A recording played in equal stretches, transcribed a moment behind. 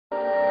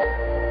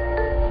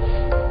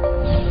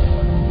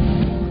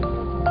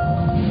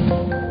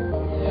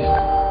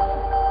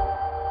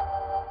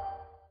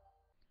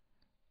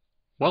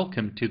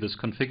Welcome to this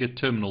Configure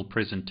Terminal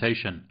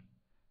presentation.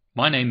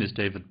 My name is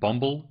David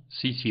Bombal,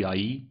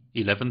 CCIE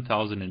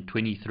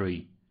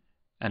 11023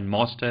 and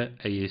Master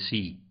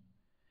ASE.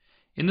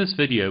 In this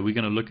video we're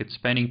going to look at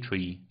spanning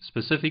tree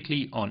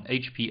specifically on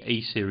HP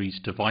A series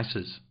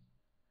devices.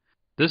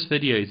 This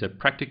video is a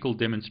practical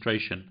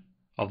demonstration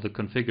of the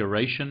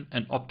configuration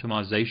and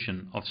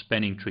optimization of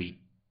spanning tree.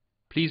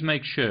 Please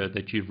make sure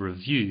that you've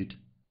reviewed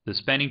the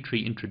spanning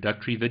tree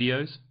introductory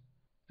videos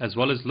as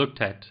well as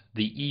looked at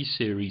the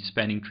E-series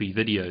spanning tree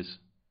videos.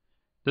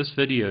 This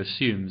video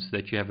assumes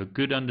that you have a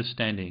good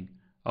understanding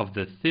of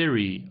the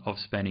theory of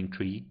spanning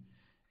tree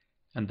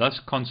and thus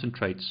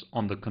concentrates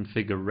on the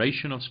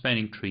configuration of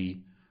spanning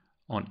tree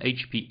on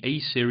HP A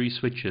series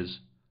switches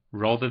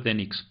rather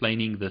than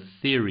explaining the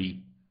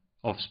theory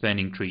of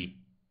spanning tree.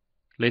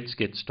 Let's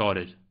get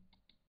started.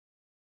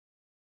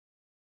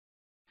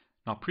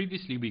 Now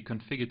previously we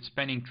configured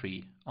spanning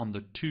tree on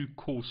the two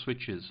core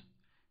switches.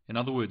 In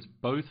other words,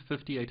 both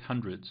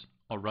 5800s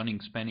are running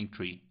spanning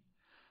tree.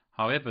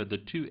 However, the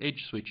two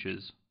edge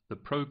switches, the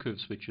ProCurve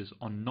switches,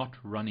 are not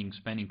running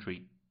spanning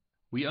tree.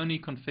 We only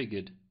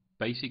configured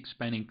basic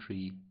spanning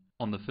tree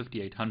on the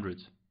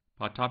 5800s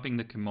by typing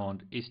the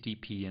command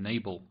stp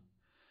enable.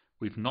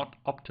 We've not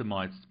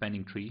optimized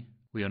spanning tree.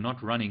 We are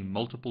not running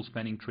multiple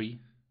spanning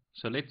tree.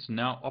 So let's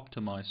now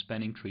optimize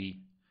spanning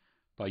tree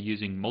by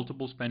using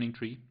multiple spanning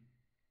tree,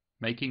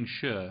 making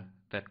sure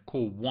that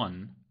core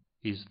 1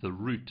 is the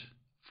root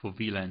for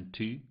VLAN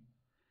 2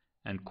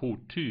 and core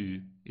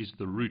 2 is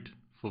the root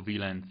for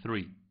VLAN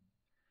 3.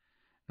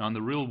 Now in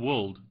the real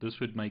world this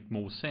would make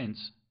more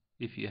sense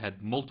if you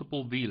had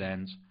multiple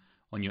VLANs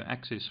on your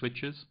access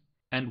switches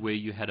and where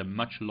you had a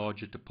much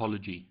larger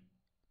topology.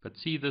 But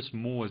see this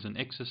more as an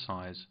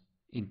exercise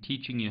in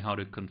teaching you how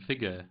to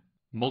configure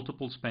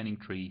multiple spanning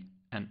tree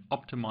and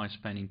optimize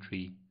spanning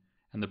tree,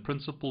 and the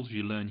principles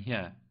you learn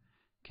here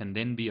can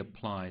then be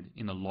applied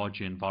in a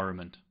larger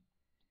environment.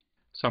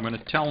 So I'm going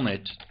to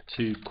telnet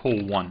to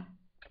core 1.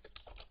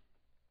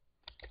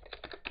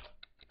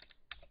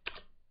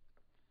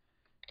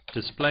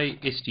 Display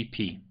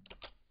SDP.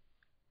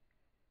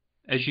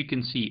 As you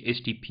can see,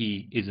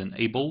 SDP is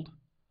enabled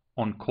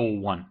on core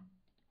 1.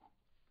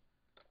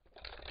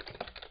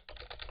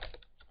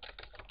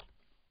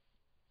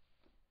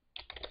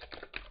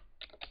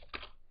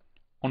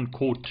 On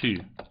core 2,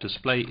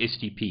 display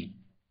SDP.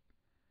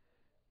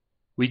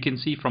 We can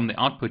see from the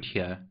output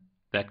here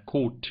that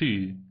core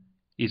 2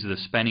 is the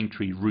spanning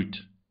tree root.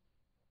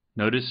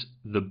 Notice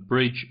the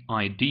bridge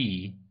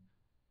ID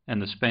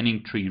and the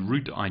spanning tree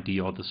root ID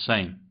are the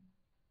same.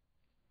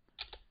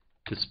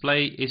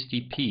 Display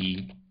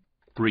SDP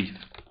brief.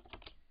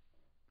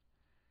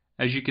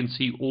 As you can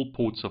see, all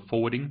ports are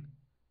forwarding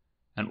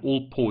and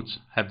all ports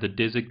have the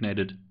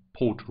designated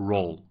port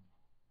role.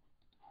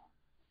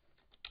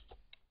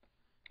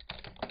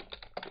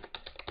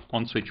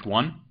 On switch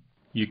 1,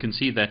 you can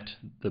see that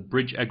the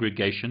bridge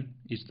aggregation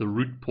is the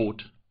root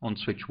port on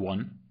switch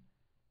 1.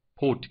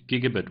 Port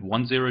gigabit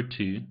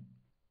 102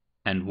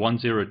 and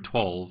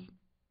 1012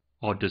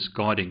 are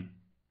discarding.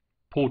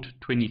 Port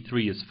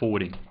 23 is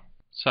forwarding.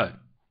 So,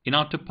 in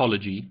our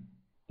topology,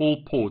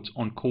 all ports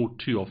on core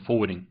 2 are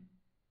forwarding.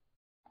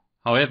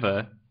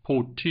 However,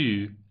 port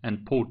 2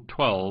 and port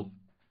 12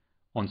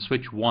 on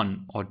switch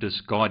 1 are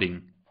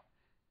discarding.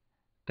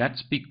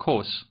 That's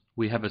because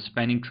we have a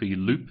spanning tree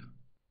loop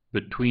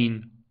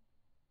between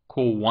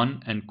core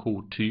 1 and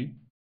core 2,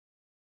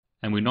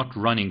 and we're not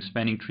running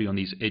spanning tree on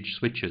these edge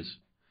switches.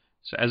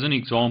 So as an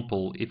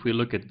example, if we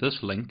look at this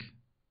link,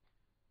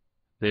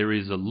 there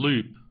is a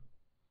loop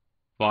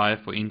via,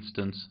 for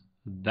instance,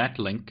 that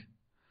link,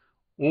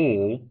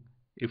 or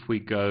if we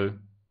go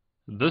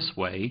this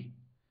way,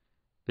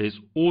 there's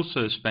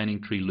also a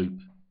spanning tree loop.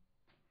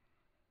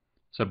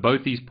 So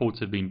both these ports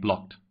have been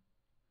blocked.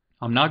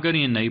 I'm now going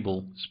to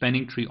enable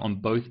spanning tree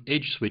on both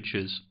edge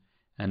switches,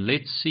 and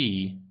let's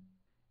see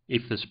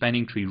if the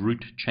spanning tree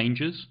route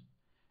changes,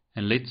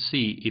 and let's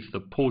see if the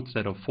ports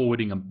that are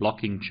forwarding and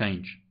blocking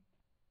change.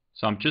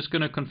 So I'm just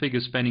going to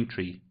configure spanning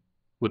tree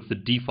with the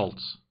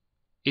defaults.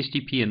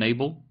 SDP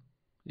enable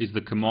is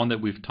the command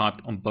that we've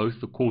typed on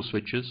both the core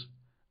switches.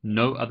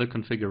 No other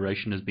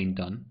configuration has been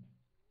done.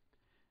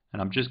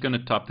 And I'm just going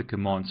to type the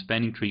command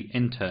spanning tree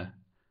enter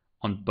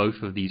on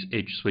both of these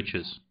edge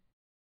switches.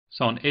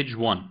 So on edge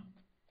 1,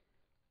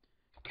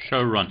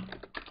 show run.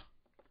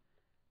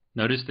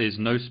 Notice there's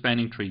no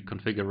spanning tree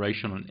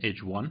configuration on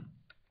edge 1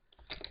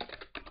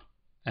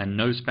 and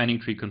no spanning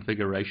tree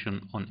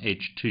configuration on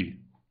edge 2.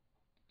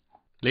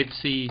 Let's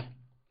see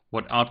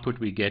what output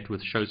we get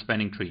with show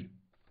spanning tree.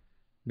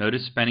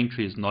 Notice spanning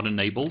tree is not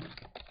enabled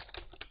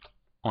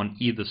on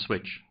either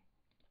switch.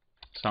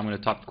 So I'm going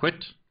to type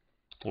quit,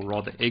 or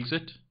rather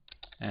exit,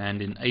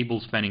 and enable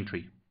spanning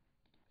tree.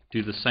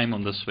 Do the same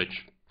on this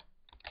switch.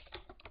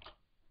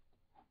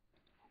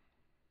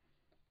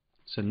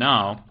 So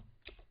now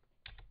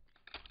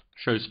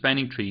show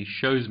spanning tree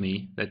shows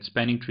me that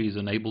spanning tree is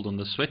enabled on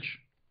the switch.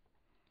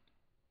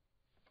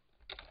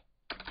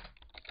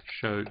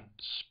 Show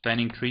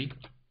spanning tree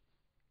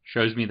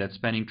shows me that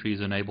spanning tree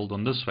is enabled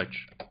on this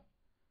switch.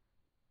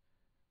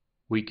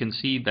 we can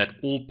see that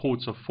all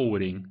ports are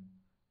forwarding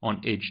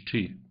on edge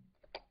 2.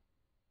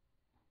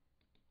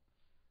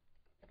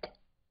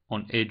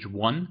 On edge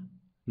 1,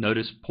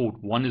 notice port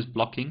 1 is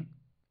blocking,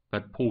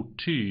 but port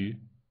 2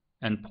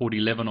 and port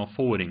 11 are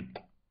forwarding.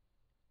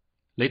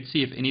 Let's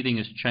see if anything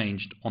has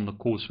changed on the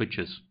core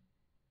switches.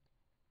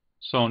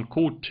 So on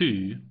core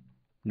 2,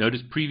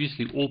 notice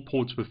previously all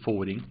ports were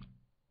forwarding.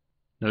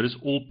 Notice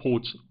all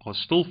ports are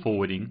still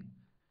forwarding,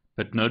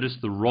 but notice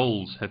the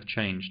roles have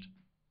changed.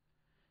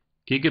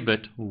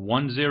 Gigabit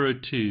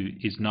 102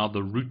 is now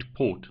the root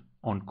port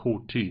on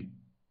core 2.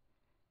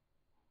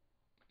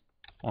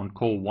 On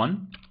core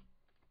 1,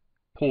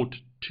 port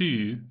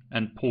 2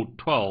 and port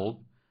 12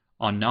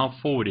 are now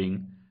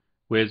forwarding,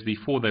 whereas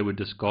before they were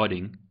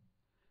discarding.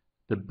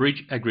 The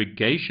bridge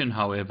aggregation,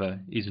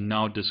 however, is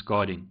now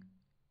discarding.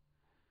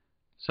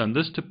 So in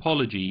this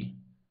topology,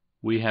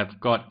 we have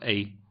got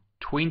a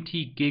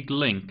 20 gig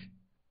link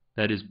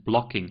that is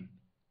blocking.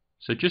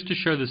 So just to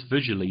show this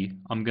visually,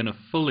 I'm going to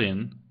fill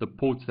in the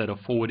ports that are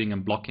forwarding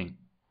and blocking.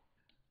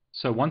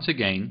 So once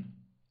again,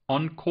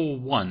 on core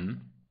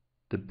 1,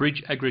 the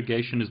bridge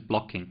aggregation is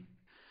blocking.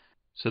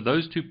 So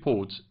those two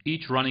ports,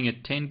 each running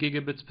at 10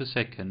 gigabits per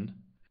second,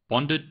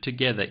 bonded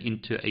together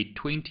into a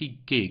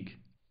 20 gig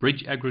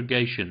bridge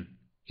aggregation,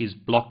 is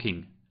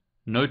blocking.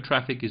 No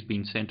traffic is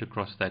being sent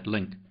across that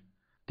link.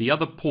 The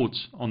other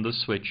ports on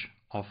this switch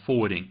are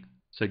forwarding.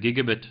 So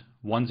gigabit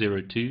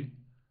 102,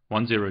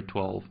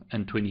 1012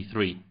 and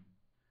 23.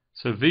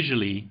 So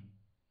visually,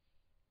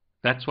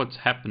 that's what's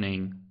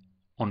happening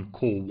on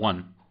core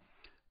 1.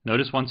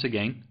 Notice once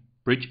again,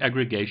 bridge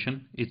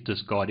aggregation is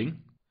discarding.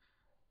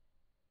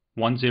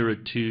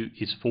 102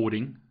 is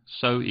forwarding,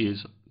 so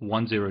is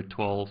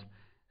 1012,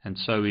 and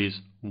so is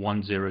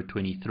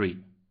 1023.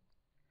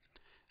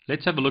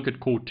 Let's have a look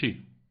at core 2.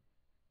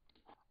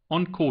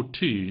 On core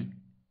 2,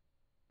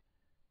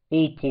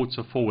 all ports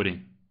are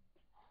forwarding.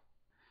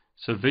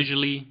 So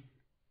visually,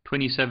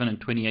 27 and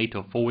 28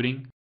 are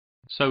forwarding,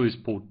 so is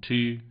port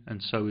 2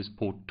 and so is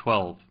port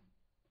 12.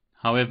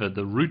 However,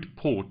 the root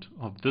port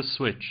of this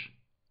switch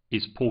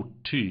is port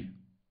 2,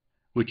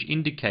 which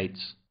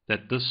indicates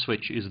that this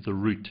switch is the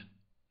root.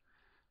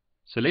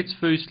 So let's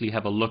firstly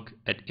have a look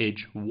at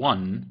edge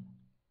 1,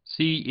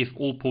 see if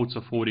all ports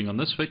are forwarding on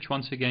this switch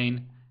once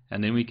again,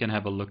 and then we can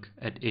have a look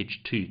at edge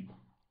 2.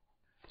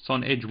 So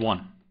on edge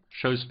 1,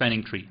 show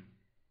spanning tree.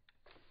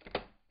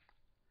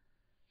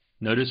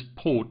 Notice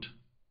port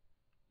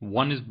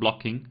 1 is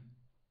blocking,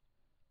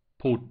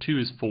 port 2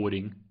 is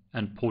forwarding,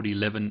 and port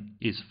 11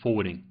 is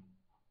forwarding.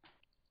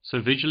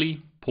 So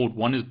visually, port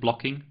 1 is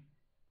blocking,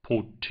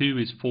 port 2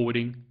 is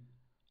forwarding,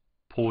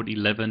 port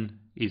 11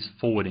 is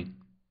forwarding.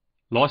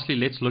 Lastly,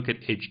 let's look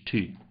at edge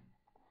 2.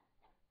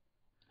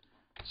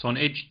 So on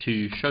edge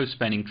 2, show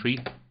spanning tree.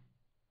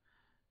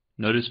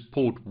 Notice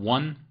port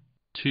 1,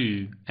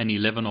 2, and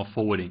 11 are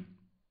forwarding.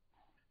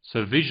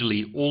 So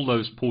visually, all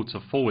those ports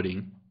are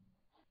forwarding.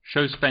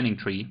 Show spanning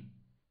tree.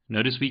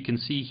 Notice we can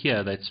see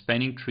here that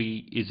spanning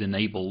tree is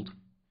enabled.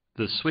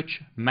 The switch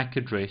MAC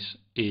address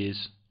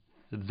is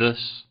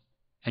this,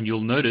 and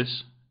you'll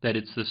notice that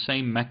it's the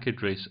same MAC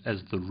address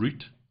as the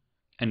root,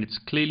 and it's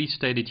clearly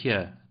stated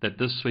here that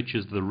this switch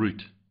is the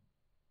root.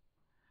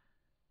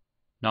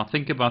 Now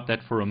think about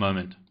that for a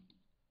moment.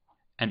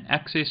 An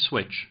access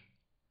switch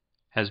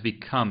has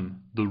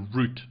become the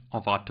root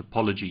of our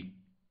topology.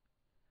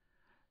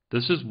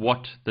 This is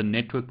what the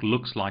network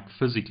looks like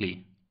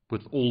physically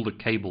with all the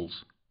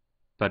cables.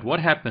 But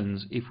what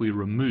happens if we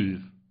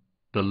remove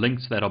the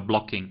links that are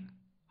blocking?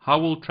 How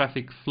will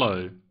traffic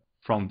flow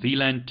from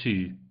VLAN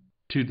 2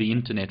 to the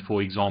internet,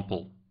 for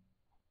example?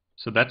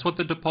 So that's what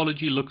the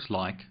topology looks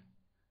like,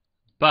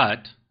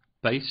 but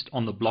based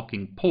on the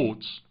blocking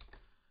ports,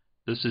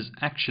 this is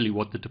actually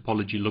what the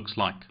topology looks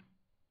like.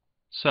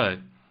 So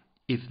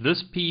if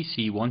this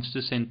PC wants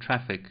to send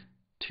traffic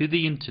to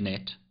the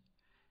internet,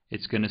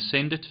 it's going to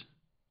send it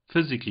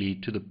physically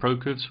to the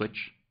ProCurve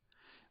switch,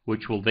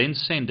 which will then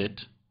send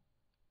it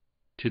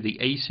to the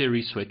A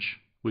series switch,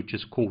 which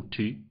is core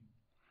 2,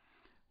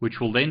 which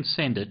will then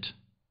send it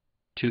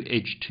to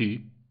edge 2,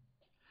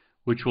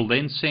 which will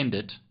then send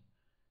it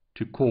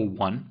to core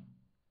 1,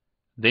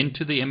 then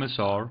to the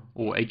MSR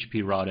or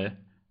HP router,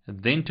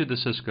 then to the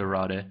Cisco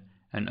router,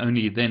 and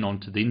only then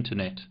onto the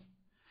internet.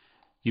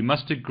 You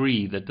must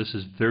agree that this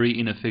is very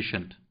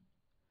inefficient.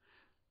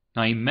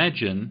 Now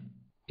imagine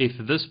if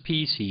this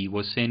PC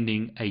was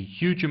sending a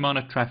huge amount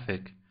of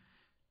traffic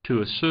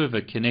to a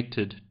server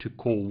connected to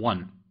core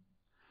 1.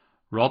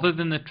 Rather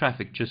than the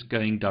traffic just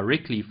going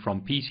directly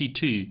from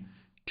PC2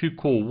 to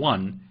core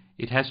 1,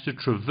 it has to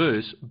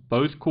traverse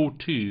both core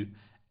 2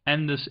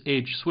 and this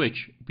edge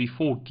switch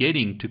before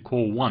getting to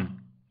core 1.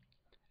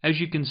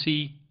 As you can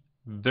see,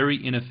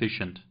 very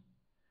inefficient.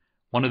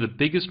 One of the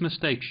biggest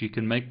mistakes you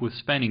can make with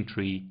spanning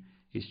tree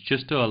is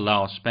just to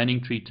allow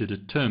spanning tree to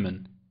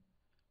determine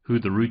who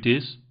the root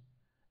is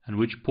and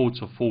which ports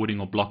are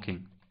forwarding or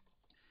blocking.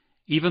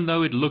 Even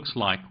though it looks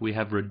like we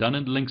have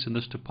redundant links in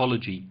this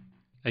topology,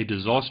 a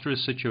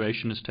disastrous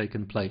situation has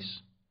taken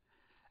place.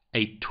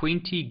 A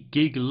 20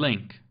 gig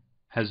link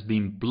has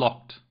been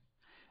blocked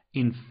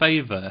in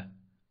favor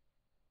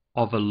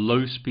of a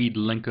low speed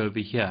link over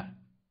here.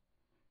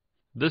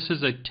 This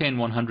is a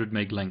 10/100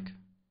 meg link.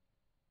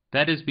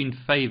 That has been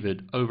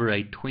favored over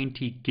a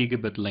 20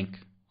 gigabit link.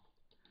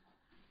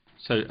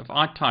 So if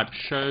I type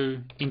show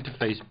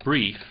interface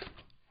brief,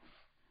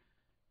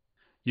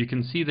 you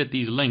can see that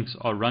these links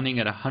are running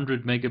at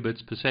 100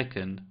 megabits per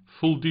second,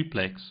 full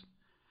duplex.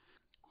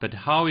 But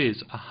how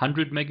is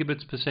 100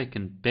 megabits per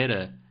second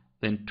better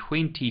than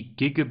 20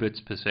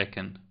 gigabits per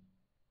second?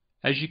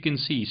 As you can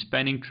see,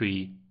 spanning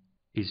tree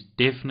is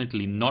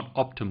definitely not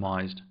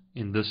optimized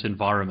in this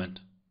environment.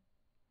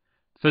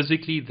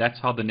 Physically, that's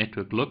how the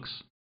network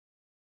looks.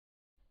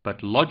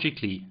 But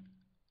logically,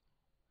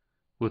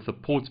 with the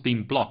ports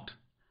being blocked,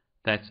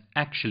 that's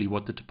actually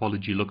what the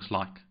topology looks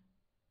like.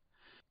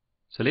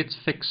 So let's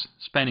fix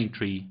spanning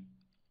tree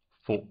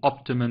for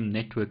optimum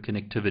network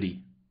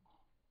connectivity.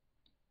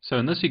 So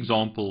in this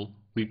example,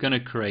 we're going to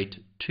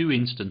create two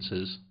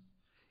instances.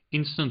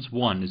 Instance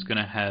 1 is going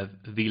to have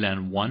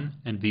VLAN 1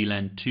 and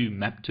VLAN 2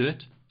 mapped to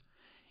it.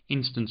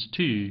 Instance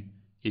 2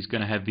 is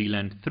going to have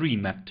VLAN 3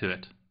 mapped to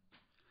it.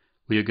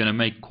 We are going to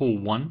make core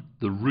 1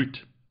 the root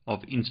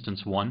of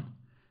instance 1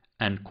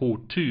 and core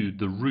 2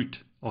 the root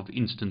of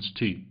instance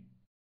 2.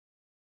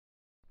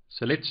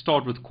 So let's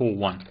start with core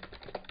 1.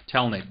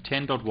 Telnet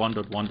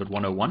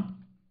 10.1.1.101.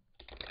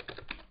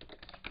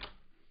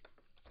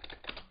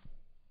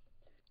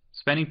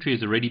 Spanning tree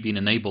has already been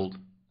enabled,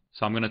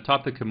 so I'm going to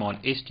type the command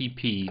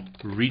stp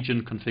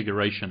region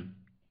configuration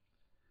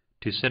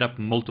to set up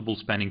multiple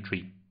spanning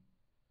tree.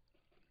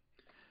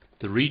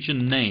 The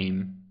region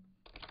name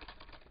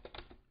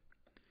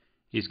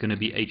is going to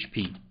be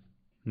HP.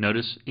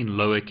 Notice in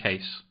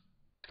lowercase.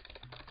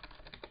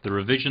 The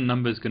revision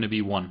number is going to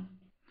be 1.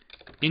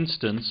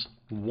 Instance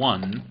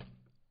 1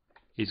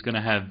 is going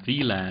to have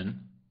VLAN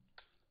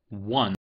 1